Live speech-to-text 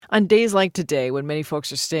On days like today, when many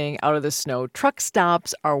folks are staying out of the snow, truck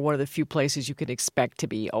stops are one of the few places you can expect to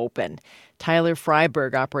be open. Tyler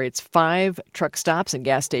Freiberg operates 5 truck stops and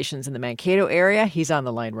gas stations in the Mankato area. He's on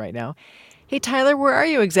the line right now. Hey, Tyler, where are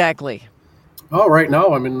you exactly? Oh, right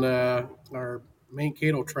now I'm in our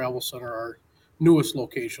Mankato Travel Center, our newest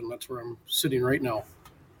location. That's where I'm sitting right now.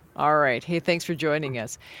 All right. Hey, thanks for joining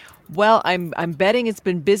us. Well, I'm betting it's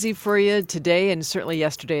been busy for you today and certainly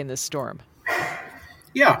yesterday in this storm.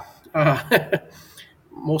 Yeah,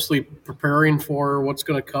 mostly preparing for what's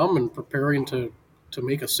going to come and preparing to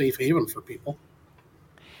make a safe haven for people.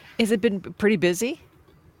 Has it been pretty busy?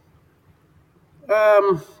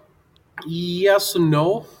 Um, yes and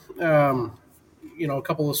no. Um, a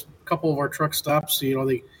couple of our truck stops. We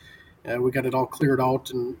got it all cleared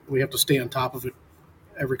out, and we have to stay on top of it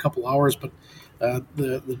every couple hours. But a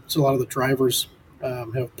lot of the drivers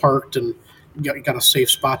have parked and got a safe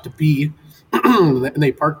spot to be, and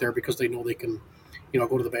they park there because they know they can,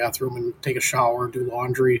 go to the bathroom and take a shower, do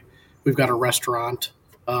laundry. We've got a restaurant,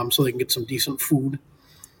 so they can get some decent food.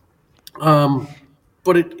 Um,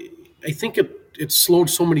 but I think it slowed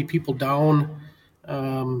so many people down.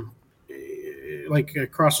 Um, like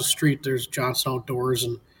across the street, there's Johnson Outdoors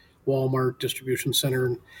and Walmart distribution center,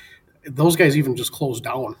 and those guys even just closed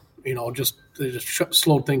down. Just they just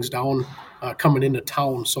slowed things down coming into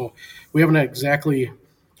town. So we haven't exactly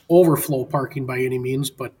overflow parking by any means,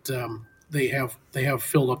 but they have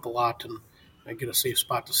filled up the lot and get a safe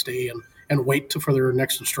spot to stay and wait for their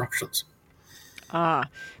next instructions. Ah,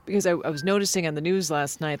 because I was noticing on the news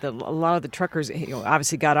last night that a lot of the truckers,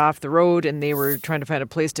 obviously got off the road and they were trying to find a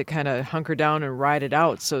place to kind of hunker down and ride it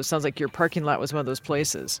out. So it sounds like your parking lot was one of those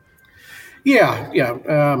places. Yeah,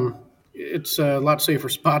 yeah. It's a lot safer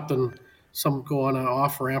spot than some go on an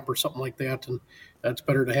off ramp or something like that, and it's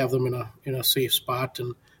better to have them in a safe spot,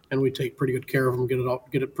 and we take pretty good care of them,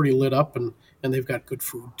 get it pretty lit up, and they've got good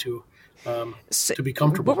food So, to be what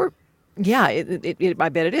comfortable. were, yeah, I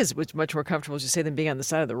bet it is. It's much more comfortable, as you say, than being on the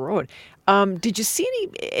side of the road. Did you see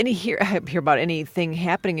hear about anything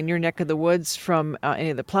happening in your neck of the woods from any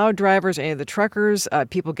of the plow drivers, any of the truckers,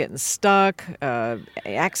 people getting stuck,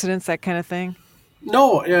 accidents, that kind of thing?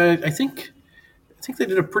 No, I think they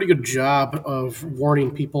did a pretty good job of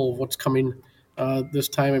warning people of what's coming this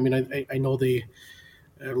time. I mean, I know they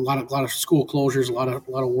a lot of school closures, a lot of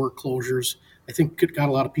work closures. I think it got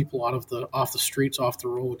a lot of people off the streets, off the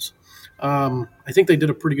roads. I think they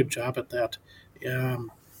did a pretty good job at that.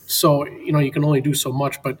 Um, so you can only do so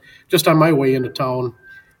much. But just on my way into town,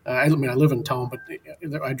 I mean I live in town, but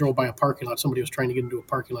I drove by a parking lot. Somebody was trying to get into a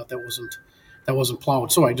parking lot that wasn't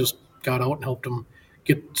plowed. So I just got out and helped them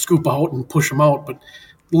scoop out and push them out. But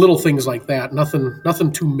little things like that,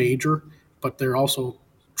 nothing too major. But they're also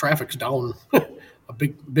traffic's down a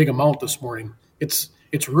big amount this morning. It's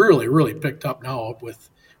really really picked up now with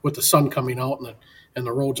the sun coming out and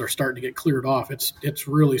the roads are starting to get cleared off. It's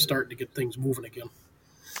really starting to get things moving again.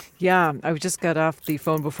 Yeah, I just got off the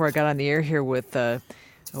phone before I got on the air here with a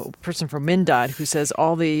person from MnDOT who says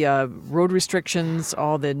all the road restrictions,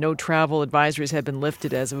 all the no travel advisories have been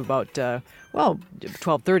lifted as of about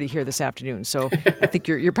 12:30 here this afternoon. So I think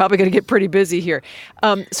you're probably going to get pretty busy here.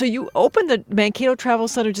 So you opened the Mankato Travel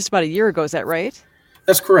Center just about a year ago, is that right?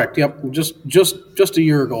 That's correct. Yep. Just a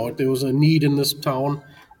year ago, there was a need in this town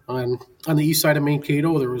on the east side of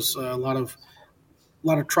Mankato. There was a lot of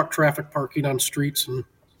truck traffic parking on streets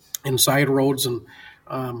and side roads, and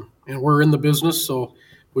we're in the business, so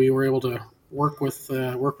we were able to work with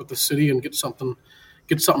the city and get something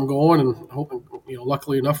going, and hoping,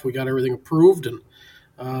 luckily enough, we got everything approved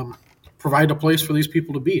and provide a place for these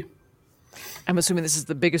people to be. I'm assuming this is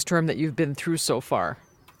the biggest storm that you've been through so far.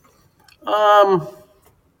 Um,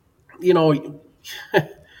 you know,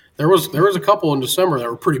 there was a couple in December that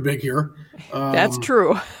were pretty big here. That's Um,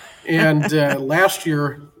 true. and last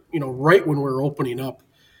year, right when we were opening up,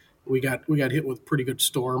 we got hit with a pretty good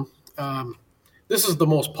storm. This is the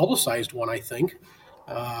most publicized one, I think.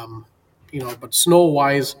 Um, but snow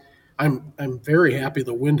wise, I'm very happy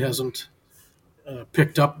the wind hasn't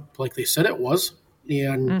picked up like they said it was,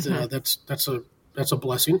 and Hmm. that's a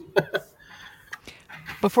blessing.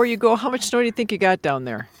 Before you go, how much snow do you think you got down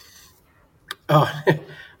there? uh,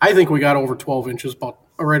 I think we got over 12 inches, about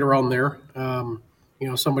right around there.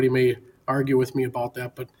 Somebody may argue with me about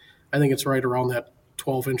that, but I think it's right around that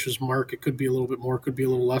 12 inches mark. It could be a little bit more, it could be a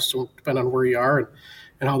little less, so depending on where you are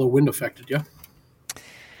and how the wind affected you.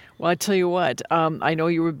 Well, I tell you what, I know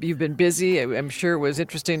you've been busy. I'm sure it was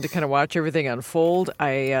interesting to kind of watch everything unfold. I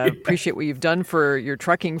appreciate what you've done for your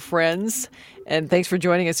trucking friends, and thanks for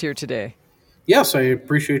joining us here today. Yes, I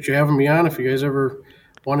appreciate you having me on. If you guys ever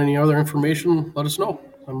want any other information, let us know.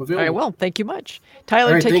 I'm All available. right, well, thank you much. Tyler,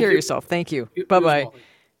 All right, take thank care of you. yourself. Thank you. You as Bye-bye. well.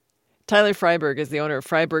 Tyler Freiberg is the owner of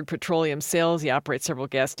Freiberg Petroleum Sales. He operates several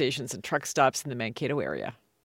gas stations and truck stops in the Mankato area.